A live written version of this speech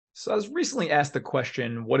So I was recently asked the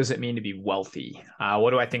question, what does it mean to be wealthy?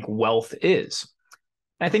 What do I think wealth is?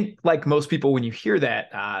 I think, like most people, when you hear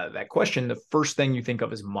that question, the first thing you think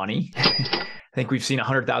of is money. I think we've seen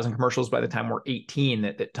 100,000 commercials by the time we're 18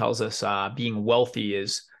 that tells us being wealthy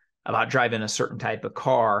is about driving a certain type of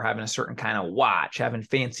car, having a certain kind of watch, having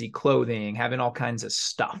fancy clothing, having all kinds of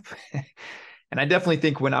stuff. And I definitely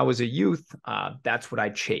think when I was a youth, that's what I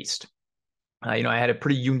chased. I had a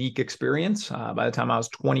pretty unique experience. By the time I was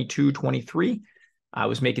 22, 23, I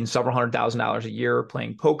was making several $100,000 a year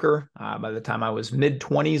playing poker. By the time I was mid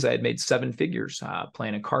 20s, I had made seven figures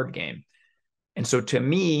playing a card game. And so to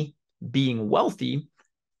me, being wealthy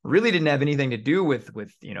really didn't have anything to do with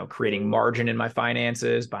creating margin in my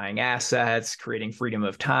finances, buying assets, creating freedom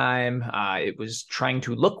of time. It was trying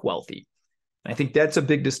to look wealthy. And I think that's a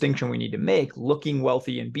big distinction we need to make, looking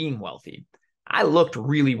wealthy and being wealthy. I looked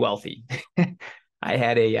really wealthy. I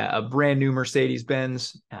had a brand new Mercedes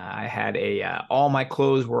Benz. I had all my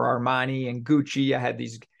clothes were Armani and Gucci. I had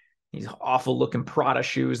these awful looking Prada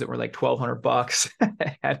shoes that were like $1,200.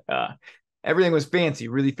 I had, everything was fancy,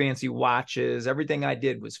 really fancy watches. Everything I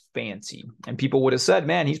did was fancy, and people would have said,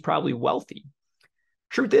 "Man, he's probably wealthy."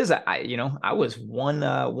 Truth is, I was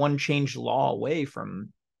one changed law away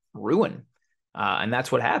from ruin. And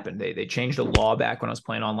that's what happened. They changed a law back when I was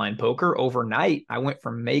playing online poker. Overnight, I went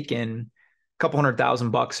from making a couple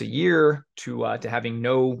 $100,000 a year to having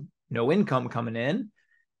no income coming in,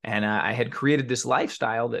 and I had created this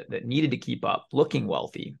lifestyle that needed to keep up, looking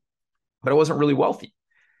wealthy, but I wasn't really wealthy.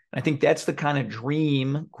 And I think that's the kind of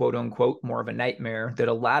dream, quote unquote, more of a nightmare that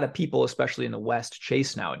a lot of people, especially in the West,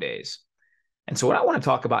 chase nowadays. And so, what I want to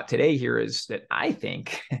talk about today here is that I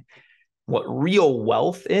think what real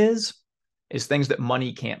wealth is things that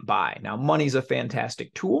money can't buy. Now, money's a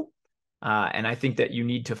fantastic tool. And I think that you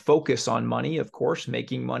need to focus on money, of course,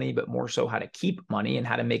 making money, but more so how to keep money and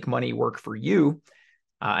how to make money work for you.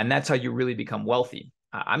 And that's how you really become wealthy.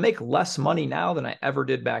 I make less money now than I ever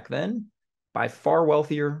did back then, by far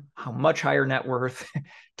wealthier, much higher net worth,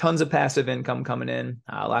 tons of passive income coming in.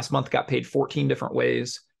 Last month got paid 14 different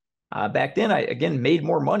ways. Back then, I, again, made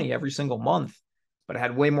more money every single month, but I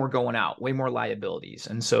had way more going out, way more liabilities.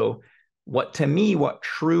 And so what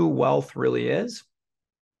true wealth really is,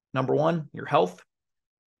 number one, your health.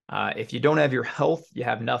 If you don't have your health, you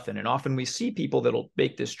have nothing. And often we see people that'll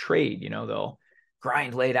make this trade, they'll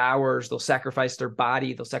grind late hours, they'll sacrifice their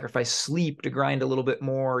body, they'll sacrifice sleep to grind a little bit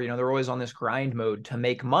more. They're always on this grind mode to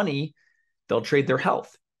make money. They'll trade their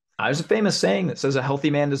health. There's a famous saying that says a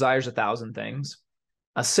healthy man desires 1,000 things.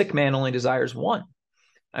 A sick man only desires one.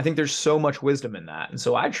 I think there's so much wisdom in that. And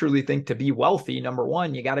so I truly think to be wealthy, number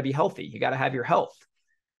one, you got to be healthy. You got to have your health.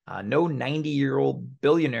 No 90-year-old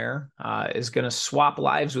billionaire is going to swap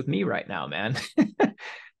lives with me right now, man.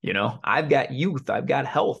 I've got youth. I've got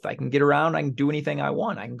health. I can get around. I can do anything I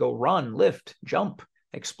want. I can go run, lift, jump,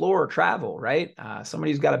 explore, travel, right?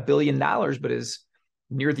 Somebody who's got $1 billion but is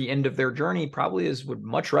near the end of their journey probably would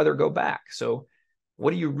much rather go back. So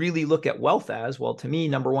what do you really look at wealth as? Well, to me,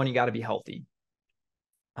 number one, you got to be healthy.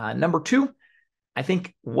 Number two, I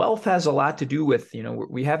think wealth has a lot to do with,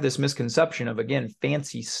 we have this misconception of, again,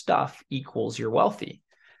 fancy stuff equals you're wealthy.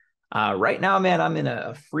 Right now, man, I'm in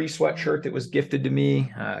a free sweatshirt that was gifted to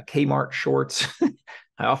me, Kmart shorts.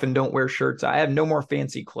 I often don't wear shirts. I have no more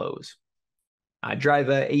fancy clothes. I drive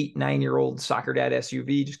a 8, 9-year-old soccer dad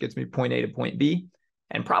SUV, just gets me point A to point B.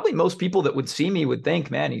 And probably most people that would see me would think,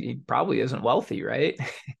 man, he probably isn't wealthy, right?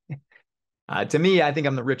 To me, I think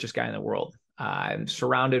I'm the richest guy in the world. I'm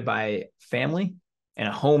surrounded by family and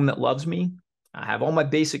a home that loves me. I have all my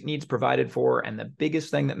basic needs provided for. And the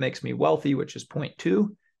biggest thing that makes me wealthy, which is point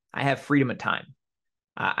two, I have freedom of time.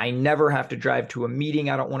 I never have to drive to a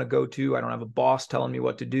meeting I don't want to go to. I don't have a boss telling me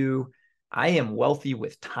what to do. I am wealthy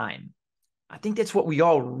with time. I think that's what we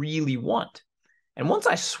all really want. And once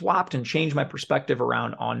I swapped and changed my perspective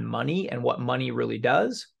around on money and what money really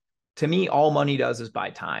does, to me, all money does is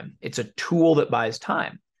buy time. It's a tool that buys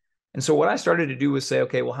time. And so what I started to do was say,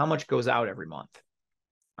 okay, well, how much goes out every month?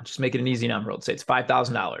 I'll just make it an easy number. Let's say it's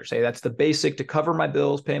 $5,000. Say that's the basic to cover my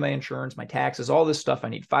bills, pay my insurance, my taxes, all this stuff. I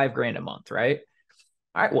need $5,000 a month, right?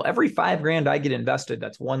 All right, well, every $5,000 I get invested,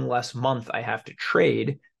 that's one less month I have to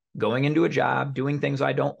trade going into a job, doing things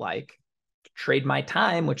I don't like, trade my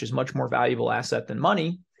time, which is much more valuable asset than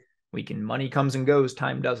money. Money comes and goes,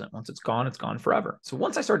 time doesn't. Once it's gone forever. So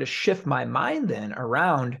once I started to shift my mind then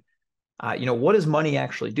around, what does money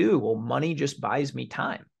actually do? Well, money just buys me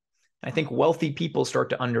time. I think wealthy people start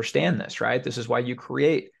to understand this, right? This is why you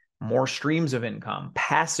create more streams of income,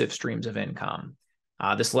 passive streams of income.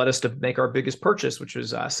 This led us to make our biggest purchase, which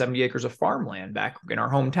was 70 acres of farmland back in our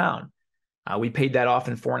hometown. We paid that off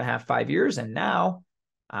in 4.5, 5 years. And now,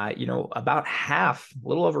 about half, a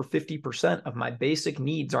little over 50% of my basic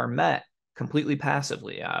needs are met completely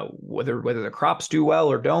passively. Whether the crops do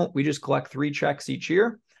well or don't, we just collect 3 checks each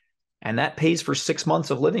year. And that pays for 6 months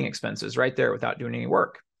of living expenses right there without doing any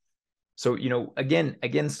work. So, again,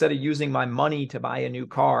 instead of using my money to buy a new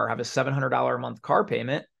car, have a $700 a month car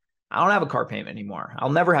payment, I don't have a car payment anymore. I'll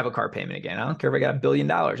never have a car payment again. I don't care if I got $1 billion,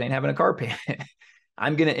 I ain't having a car payment.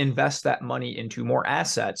 I'm going to invest that money into more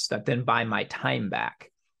assets that then buy my time back.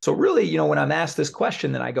 So really, when I'm asked this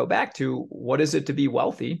question, then I go back to, what is it to be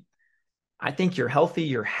wealthy? I think you're healthy,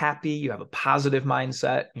 you're happy, you have a positive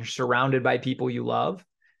mindset, you're surrounded by people you love,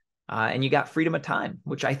 and you got freedom of time,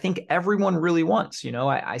 which I think everyone really wants.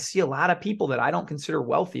 I see a lot of people that I don't consider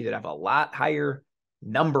wealthy that have a lot higher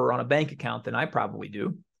number on a bank account than I probably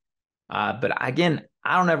do. But again,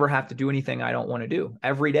 I don't ever have to do anything I don't want to do.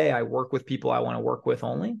 Every day I work with people I want to work with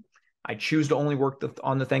only. I choose to only work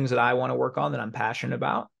on the things that I want to work on, that I'm passionate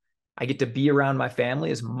about. I get to be around my family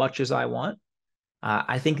as much as I want.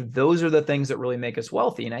 I think those are the things that really make us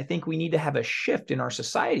wealthy. And I think we need to have a shift in our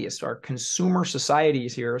society, as our consumer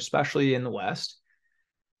societies here, especially in the West,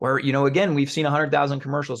 where, again, we've seen 100,000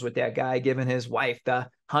 commercials with that guy giving his wife the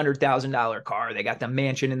 $100,000 car. They got the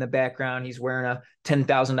mansion in the background. He's wearing a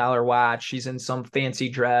 $10,000 watch. She's in some fancy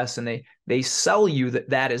dress, and they sell you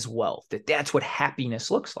that is wealth, that's what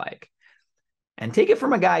happiness looks like. And take it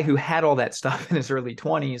from a guy who had all that stuff in his early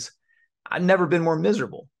 20s. I've never been more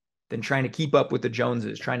miserable than trying to keep up with the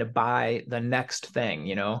Joneses, trying to buy the next thing.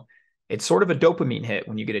 It's sort of a dopamine hit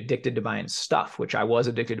when you get addicted to buying stuff, which I was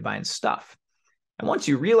addicted to buying stuff. And once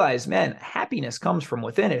you realize, man, happiness comes from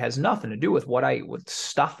within, it has nothing to do with what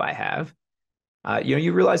stuff I have.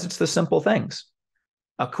 You realize it's the simple things.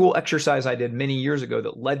 A cool exercise I did many years ago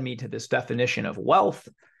that led me to this definition of wealth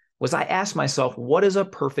was, I asked myself, what does a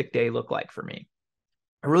perfect day look like for me?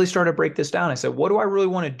 I really started to break this down. I said, what do I really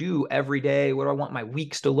want to do every day? What do I want my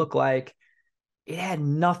weeks to look like? It had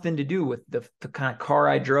nothing to do with the kind of car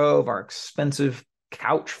I drove, our expensive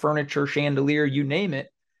couch, furniture, chandelier, you name it.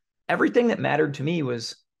 Everything that mattered to me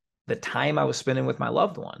was the time I was spending with my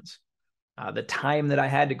loved ones, the time that I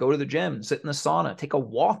had to go to the gym, sit in the sauna, take a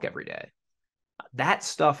walk every day. That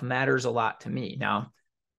stuff matters a lot to me. Now,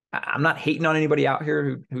 I'm not hating on anybody out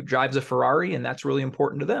here who drives a Ferrari, and that's really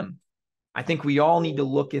important to them. I think we all need to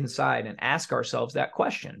look inside and ask ourselves that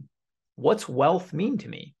question. What's wealth mean to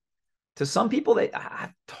me? To some people,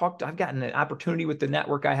 I've gotten an opportunity with the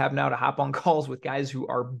network I have now to hop on calls with guys who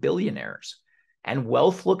are billionaires, and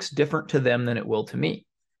wealth looks different to them than it will to me.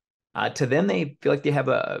 To them, they feel like they have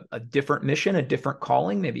a different mission, a different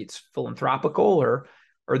calling. Maybe it's philanthropical or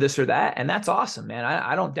this or that. And that's awesome, man.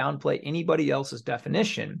 I don't downplay anybody else's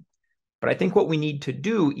definition. But I think what we need to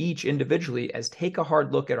do each individually is take a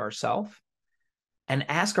hard look at ourselves and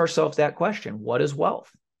ask ourselves that question. What is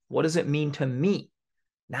wealth? What does it mean to me?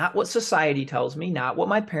 Not what society tells me, not what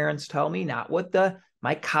my parents tell me, not what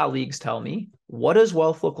my colleagues tell me. What does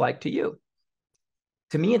wealth look like to you?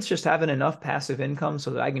 To me, it's just having enough passive income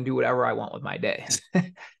so that I can do whatever I want with my days.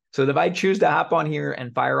 So if I choose to hop on here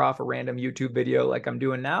and fire off a random YouTube video like I'm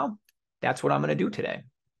doing now, that's what I'm going to do today.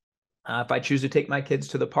 If I choose to take my kids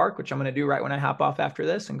to the park, which I'm going to do right when I hop off after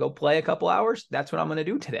this, and go play a couple hours, that's what I'm going to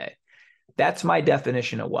do today. That's my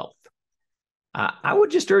definition of wealth. I would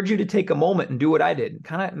just urge you to take a moment and do what I did, and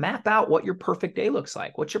kind of map out what your perfect day looks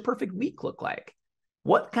like. What's your perfect week look like?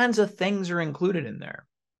 What kinds of things are included in there?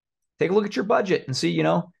 Take a look at your budget and see,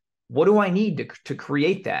 what do I need to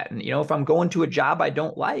create that? And, if I'm going to a job I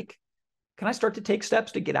don't like, can I start to take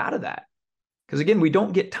steps to get out of that? Because again, we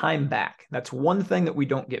don't get time back. That's one thing that we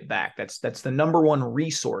don't get back. That's the number one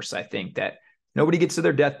resource, I think, that nobody gets to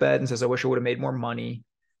their deathbed and says, I wish I would have made more money.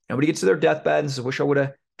 Nobody gets to their deathbed and says, I wish I would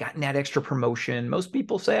have gotten that extra promotion. Most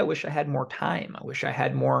people say, I wish I had more time. I wish I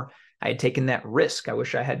had taken that risk. I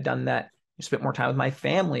wish I had done that, spent more time with my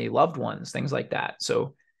family, loved ones, things like that.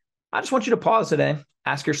 So I just want you to pause today,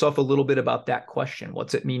 ask yourself a little bit about that question.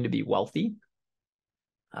 What's it mean to be wealthy?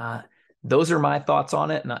 Those are my thoughts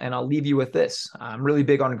on it. And I'll leave you with this. I'm really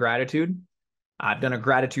big on gratitude. I've done a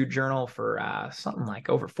gratitude journal for something like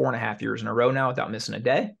over 4.5 years in a row now without missing a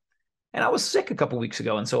day. And I was sick a couple of weeks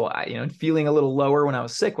ago. And so feeling a little lower when I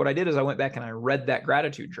was sick, what I did is I went back and I read that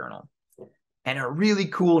gratitude journal. And a really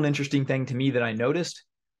cool and interesting thing to me that I noticed,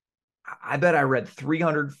 I bet I read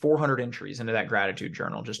 300, 400 entries into that gratitude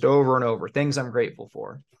journal, just over and over, things I'm grateful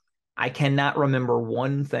for. I cannot remember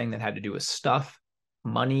one thing that had to do with stuff,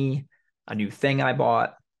 money, a new thing I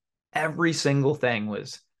bought. Every single thing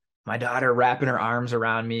was my daughter wrapping her arms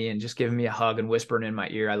around me and just giving me a hug and whispering in my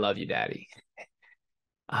ear, I love you, Daddy.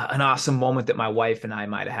 an awesome moment that my wife and I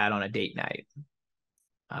might have had on a date night.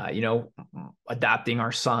 You know, adopting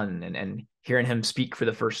our son and hearing him speak for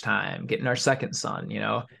the first time, getting our second son, you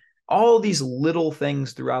know, all these little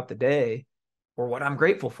things throughout the day or what I'm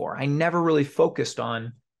grateful for. I never really focused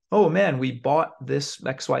on, oh man, we bought this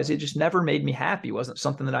XYZ. It just never made me happy. It wasn't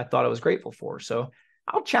something that I thought I was grateful for. So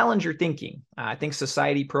I'll challenge your thinking. I think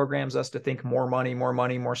society programs us to think more money, more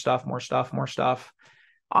money, more stuff, more stuff, more stuff.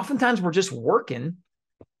 Oftentimes we're just working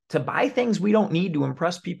to buy things we don't need to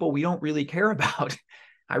impress people we don't really care about.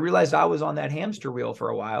 I realized I was on that hamster wheel for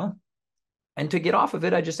a while. And to get off of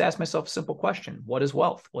it, I just asked myself a simple question. What is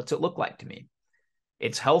wealth? What's it look like to me?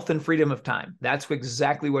 It's health and freedom of time. That's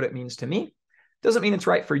exactly what it means to me. Doesn't mean it's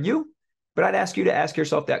right for you, but I'd ask you to ask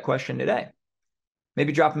yourself that question today.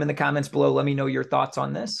 Maybe drop them in the comments below. Let me know your thoughts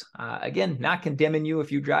on this. Again, not condemning you.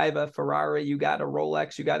 If you drive a Ferrari, you got a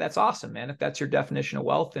Rolex, that's awesome, man. If that's your definition of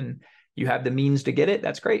wealth and you have the means to get it,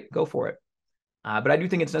 that's great. Go for it. But I do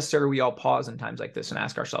think it's necessary we all pause in times like this and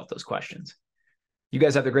ask ourselves those questions. You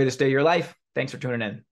guys have the greatest day of your life. Thanks for tuning in.